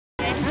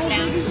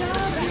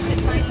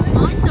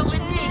Oh, it's so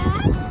windy.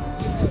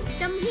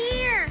 Come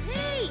here.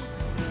 Hey.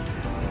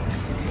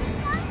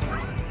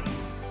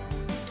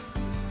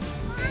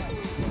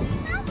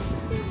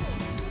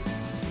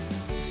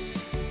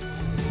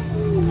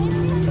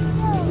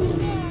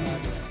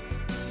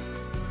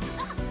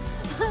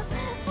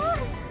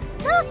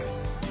 Look.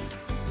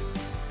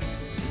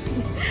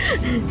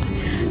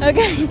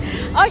 Okay.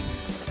 Oh.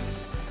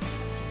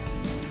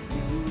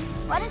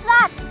 What is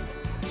that?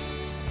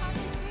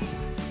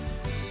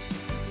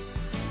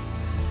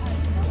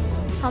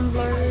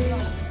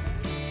 Tumblers.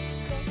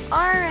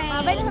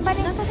 Orange. Look at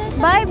it.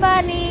 Bye,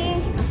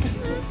 bunny.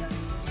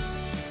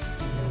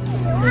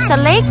 There's a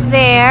lake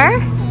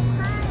there.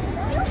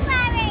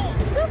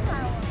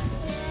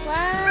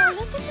 Wow,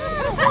 look at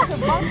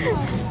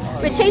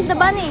that. We chase the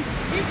bunny.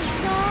 This is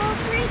so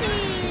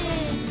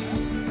pretty.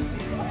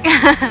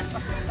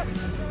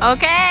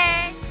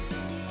 Okay.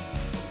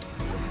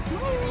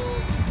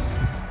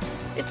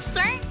 It's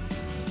turn.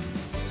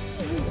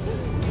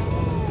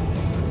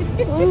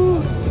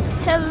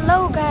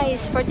 Hello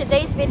guys, for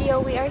today's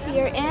video we are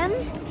here in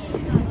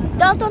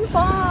Dalton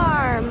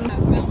Farm.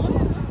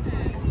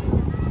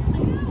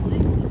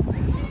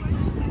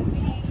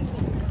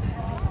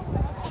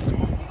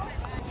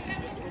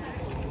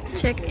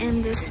 Check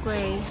in this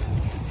way.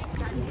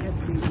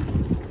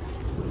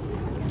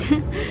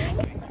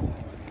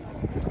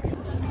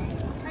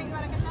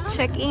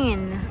 Check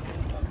in.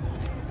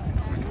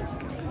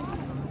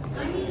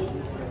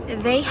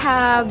 They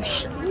have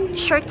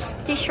shirts,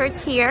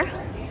 t-shirts here.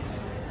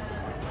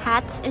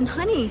 Hats and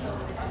honey.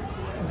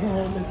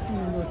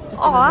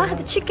 Oh,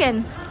 the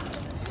chicken.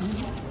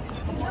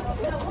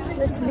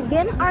 Let's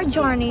begin our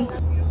journey.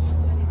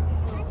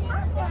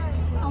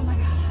 Oh my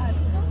god.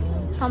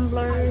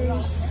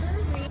 Tumblers.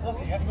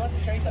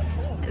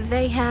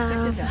 They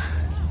have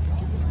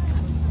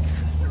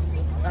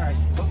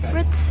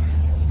fruits.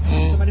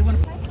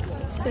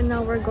 So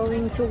now we're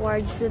going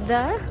towards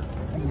the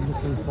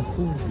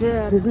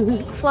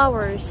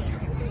flowers.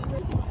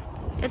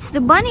 It's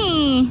the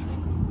bunny.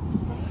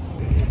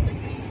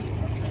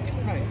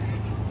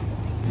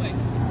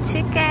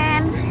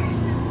 Chicken.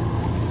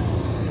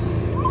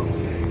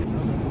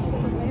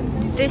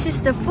 This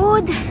is the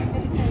food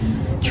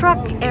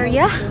truck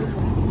area.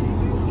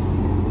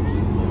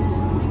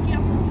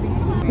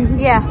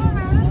 Yeah.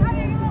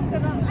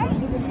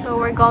 So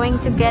we're going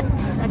to get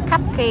a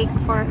cupcake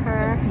for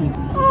her.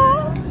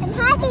 It's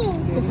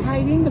hiding. It's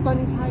hiding. The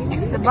bunny's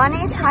hiding. The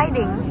bunny is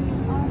hiding.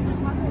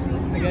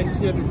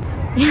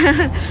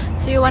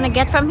 So you want to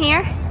get from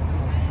here?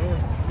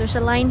 There's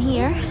a line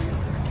here.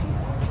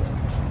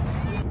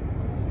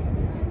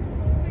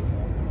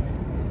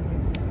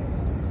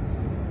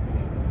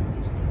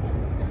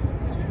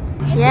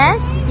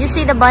 Yes? You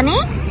see the bunny?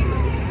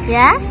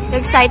 Yeah? You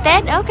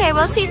excited? Okay,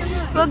 we'll see.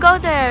 We'll go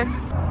there.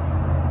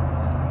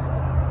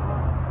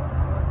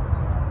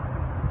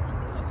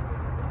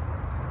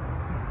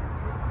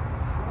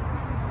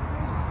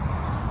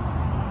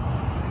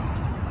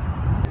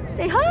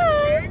 Say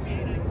hi!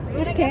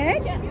 You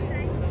scared?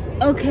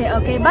 Okay,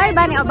 okay. Bye,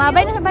 bunny. Oh, bye,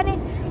 bye, bunny.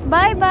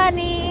 Bye,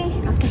 bunny.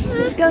 Okay,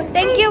 let's go.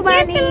 Thank you,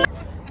 bunny.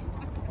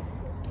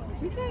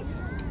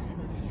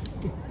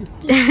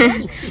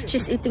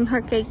 She's eating her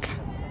cake.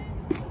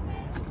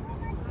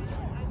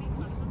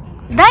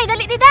 Dai,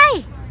 dali di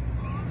Dai.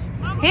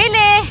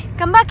 Hili,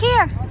 come back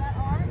here.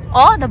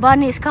 Oh, the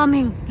bunny is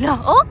coming.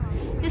 Oh,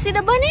 you see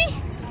the bunny?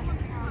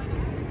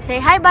 Say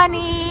hi,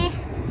 bunny.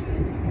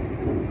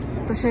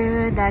 To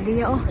si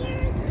daddy. Oh,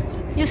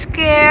 you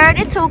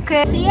scared? It's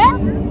okay. See it?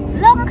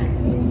 Look,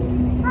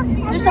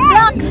 there's a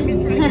block.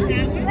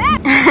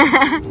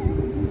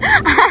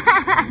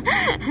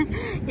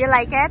 You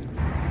like it?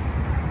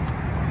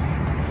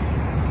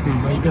 Oh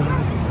my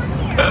god.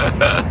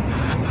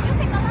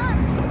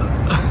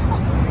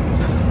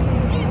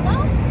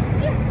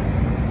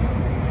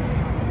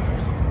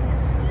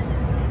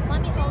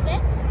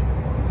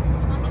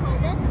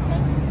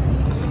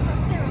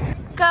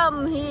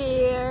 Come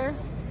here.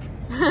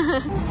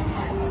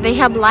 They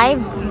have live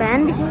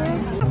band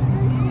here.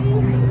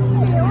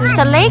 There's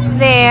a lake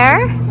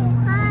there.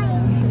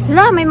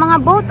 La, may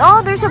mga boat.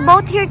 Oh, there's a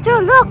boat here too.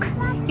 Look.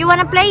 You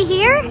wanna play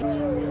here?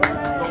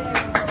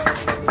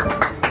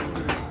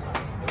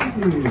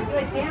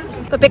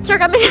 Pa-picture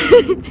kami.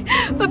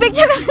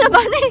 Pa-picture kami sa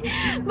bunny.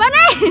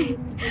 Bunny!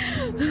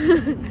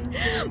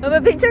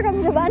 Pa-picture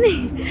kami sa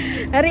bunny.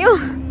 Ari oh.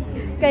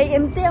 Kay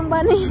empty ang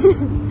bunny.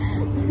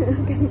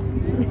 Okay.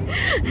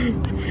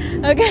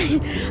 Okay.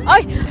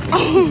 Oy!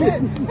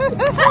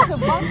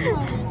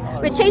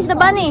 We chase the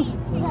bunny.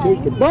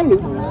 Chase the bunny?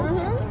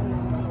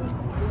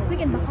 We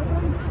can back out.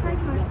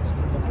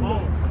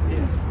 Hello!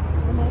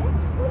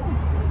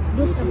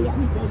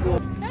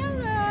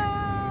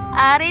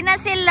 Ari na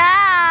sila!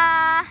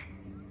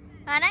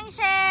 Manang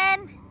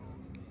Shen!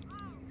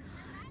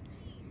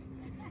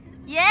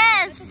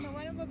 Yes!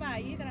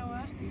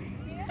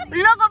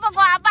 Logo pa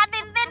guwapa,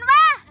 Tintin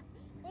ba?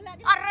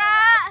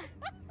 Ara!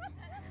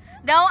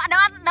 Daw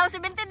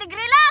 70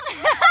 degree lang!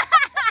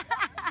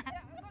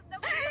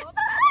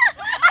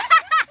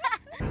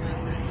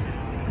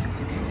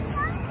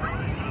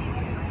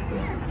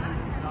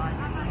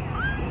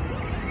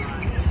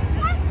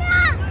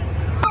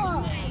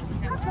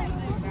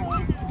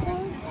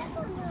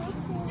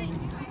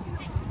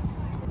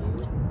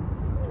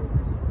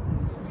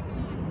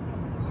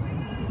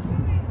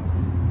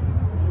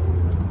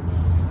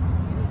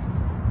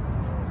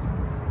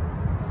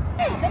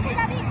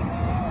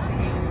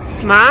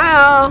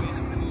 Smile.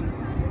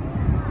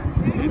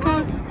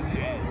 Okay.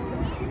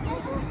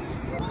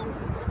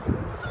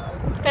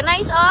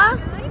 Kanais oh.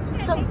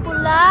 So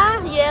pula,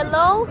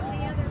 yellow,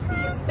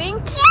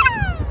 pink.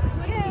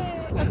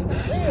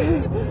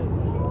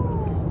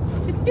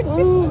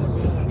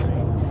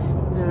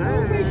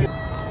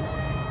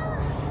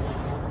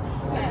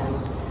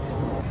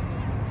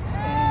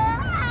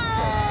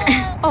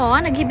 Oh,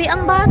 naghibi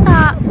ang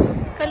bata.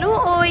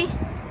 Kaluoy.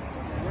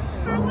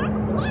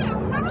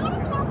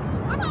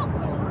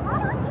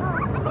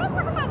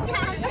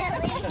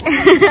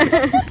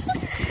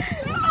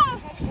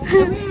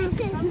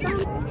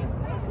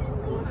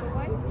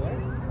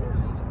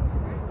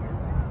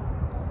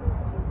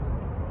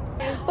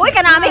 Uy,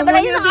 kanami pala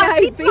yung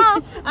outfit mo.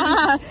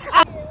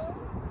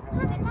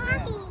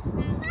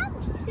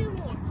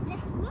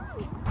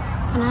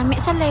 Kanami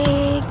sa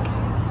lake.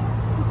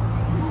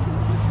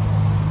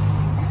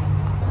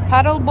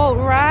 Paddle boat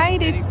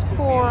ride is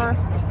for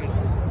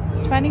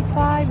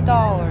 $25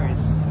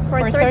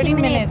 For 30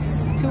 minutes.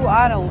 2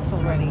 adults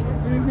already.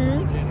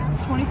 Mm-hmm.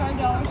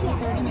 $25 for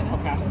 30 minutes.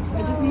 Okay.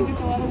 I just need to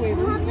fill out a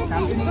waiver.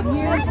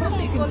 Here,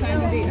 you can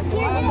sign the date.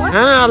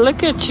 Ah,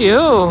 look at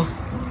you.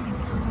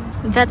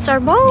 That's our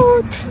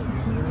boat.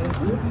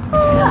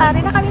 Oh, ari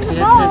na kami sa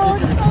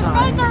boat.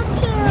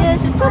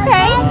 Yes, it's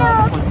okay.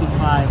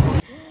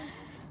 25.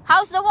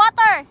 How's the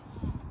water?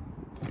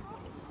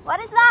 What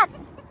is that?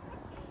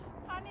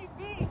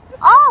 Honeybee.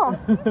 Oh!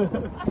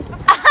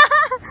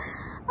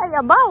 Ay,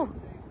 abaw.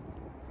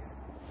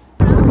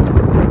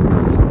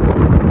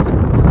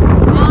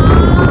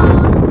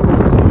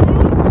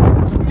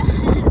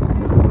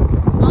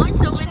 Oh,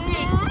 it's so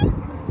windy.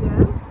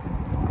 Yes.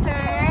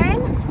 Turn.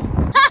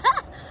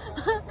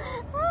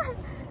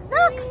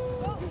 Look!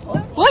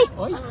 Uy!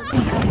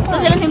 Ito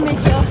sila ni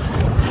Medyo.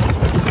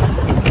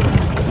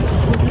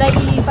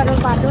 Lagi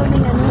paddle-paddle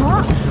ng ano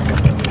mo.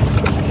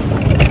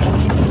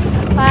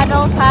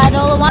 Paddle.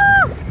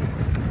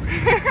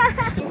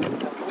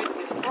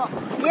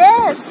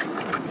 Yes!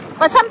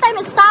 But sometimes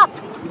it stops.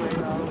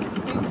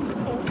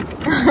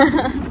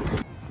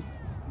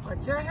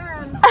 Watch your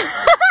hands.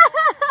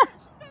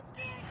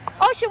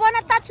 Oh, she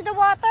wanna touch the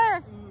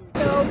water.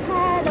 So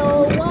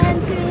paddle,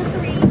 1, 2,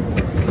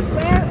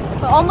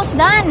 3. We're almost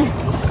done.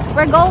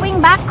 We're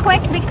going back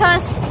quick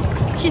because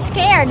she's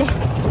scared.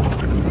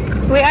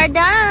 We are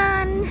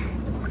done.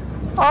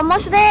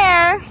 Almost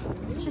there.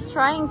 She's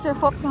trying to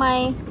hook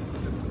my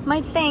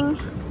thing.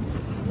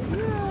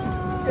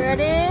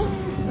 Ready?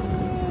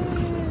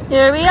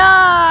 Here we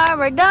are.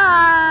 We're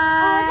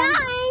done.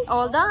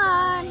 All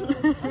done.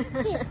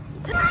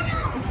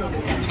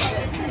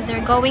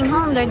 They're going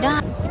home. They're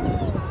done.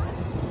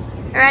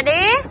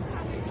 Ready?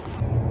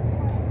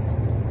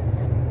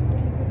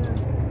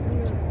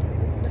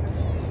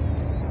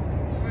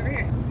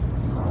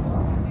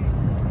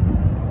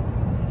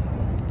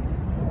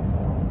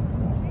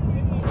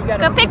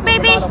 Go pick,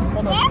 baby.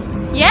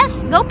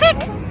 Yes, go pick.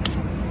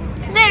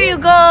 There you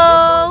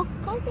go.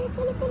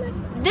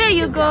 There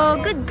you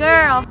go. Good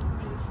girl.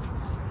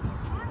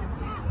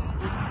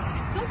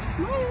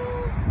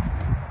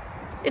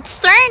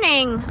 It's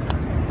turning.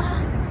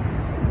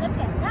 Look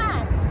at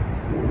that.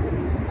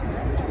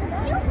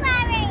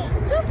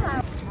 Two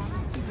flowers.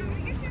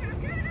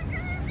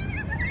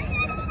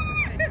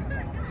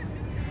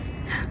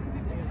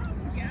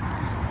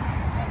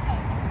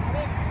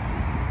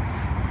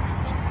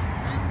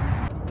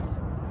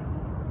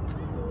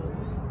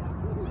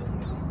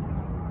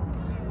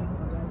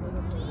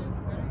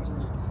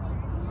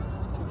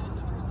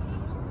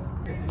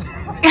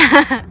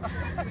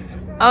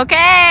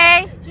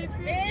 Okay.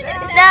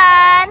 It's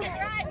done.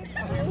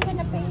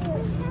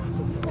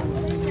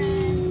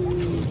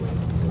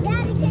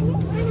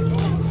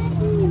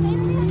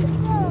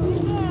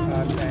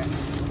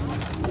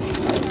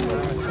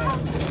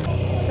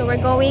 So we're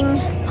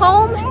going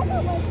home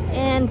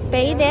and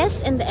pay this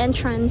in the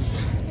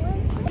entrance.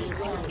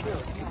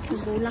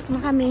 Bulak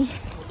na kami.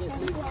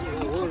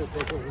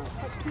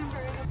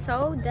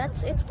 So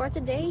that's it for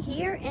today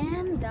here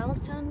in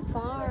Dalton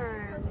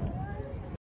Farm.